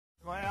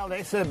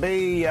this will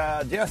be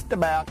just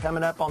about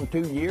coming up on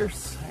 2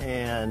 years,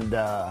 and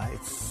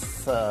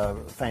it's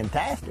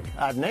fantastic.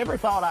 I've never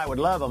thought I would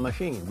love a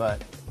machine,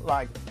 but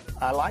I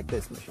like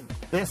this machine.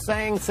 This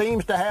thing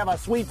seems to have a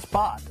sweet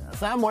spot,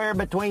 somewhere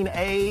between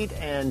 8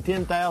 and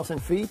 10,000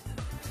 feet.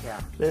 Yeah.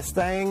 This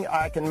thing,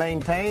 I can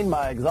maintain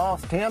my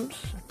exhaust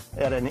temps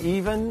at an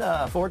even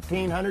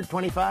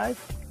 1,425.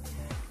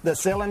 The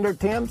cylinder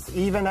temps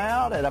even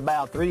out at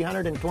about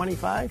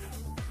 325.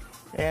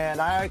 And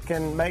I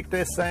can make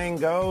this thing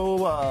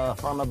go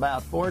from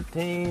about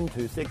 14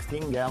 to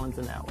 16 gallons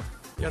an hour.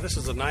 Yeah, this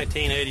is a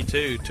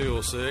 1982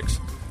 206.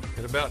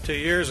 And about 2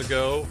 years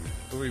ago,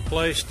 we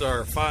replaced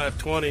our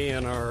 520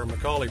 and our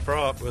Macaulay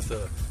prop with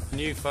a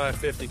new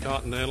 550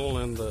 Continental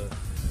and the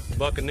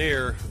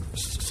Buccaneer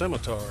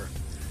Scimitar.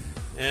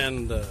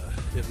 And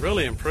it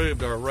really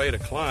improved our rate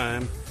of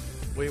climb.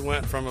 We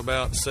went from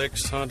about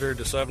 600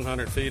 to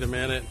 700 feet a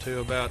minute to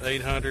about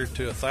 800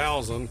 to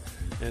 1,000,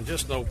 and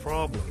just no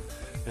problem.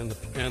 And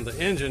the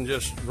engine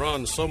just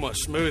runs so much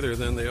smoother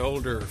than the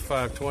older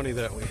 520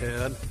 that we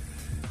had.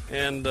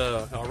 And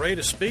our rate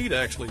of speed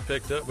actually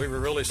picked up. We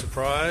were really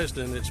surprised,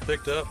 and it's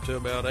picked up to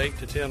about 8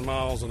 to 10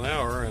 miles an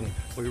hour. And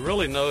we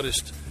really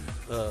noticed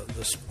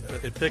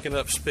it picking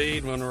up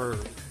speed when we're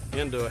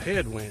into a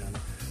headwind.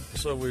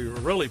 So we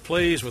were really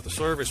pleased with the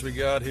service we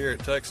got here at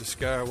Texas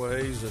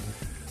Skyways, and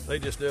they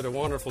just did a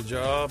wonderful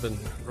job. And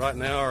right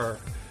now our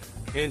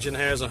engine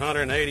has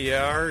 180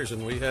 hours,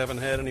 and we haven't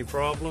had any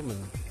problem,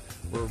 and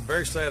we're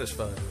very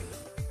satisfied with it.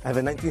 I have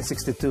a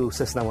 1962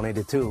 Cessna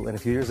 182, and a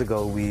few years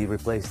ago we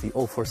replaced the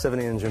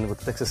 0470 engine with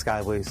the Texas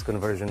Skyways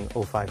conversion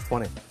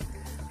 0520.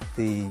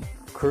 The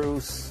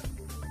cruise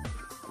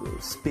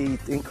speed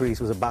increase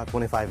was about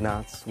 25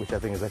 knots, which I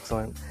think is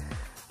excellent.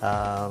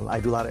 I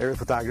do a lot of aerial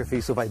photography,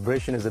 so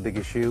vibration is a big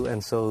issue,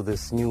 and so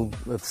this new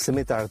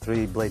Scimitar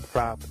 3-blade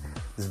prop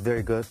is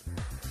very good.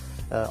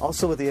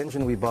 Also with the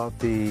engine we bought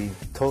the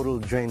total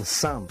drain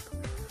sump,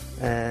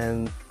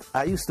 and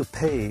I used to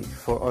pay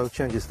for oil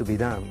changes to be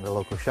done in the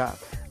local shop.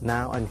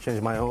 Now I change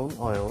my own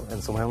oil,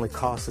 and so my only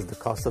cost is the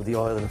cost of the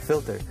oil and the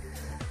filter.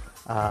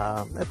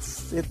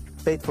 It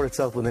paid for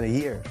itself within a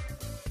year.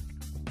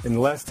 In the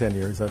last 10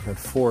 years, I've had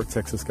 4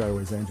 Texas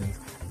Skyways engines.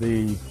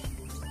 The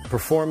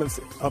performance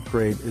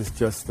upgrade is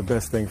just the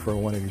best thing for a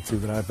 182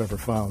 that I've ever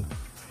found.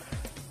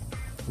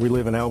 We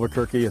live in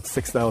Albuquerque at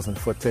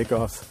 6,000-foot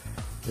takeoffs.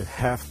 At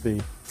half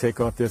the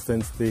takeoff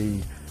distance,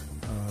 the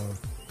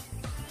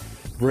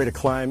rate of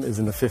climb is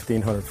in the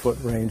 1,500-foot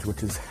range,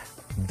 which is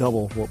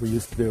double what we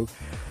used to do.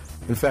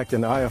 In fact, in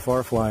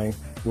IFR flying,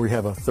 we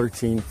have a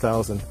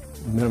 13,000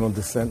 minimum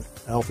descent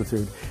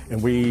altitude,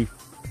 and we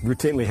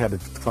routinely had to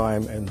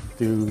climb and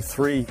do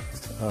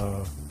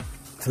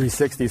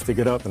 360s to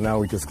get up, and now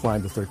we just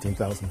climbed to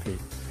 13,000 feet.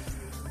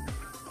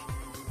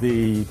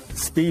 The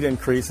speed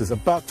increase is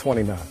about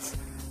 20 knots.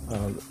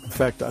 In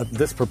fact,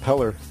 this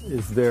propeller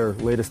is their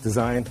latest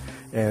design,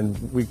 and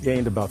we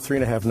gained about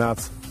 3.5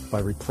 knots by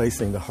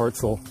replacing the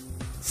Hartzell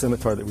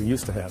Scimitar that we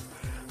used to have.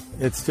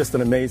 It's just an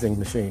amazing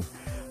machine.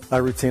 I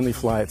routinely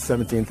fly at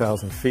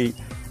 17,000 feet,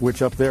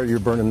 which up there you're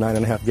burning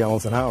 9.5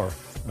 gallons an hour.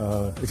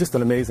 It's just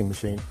an amazing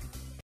machine.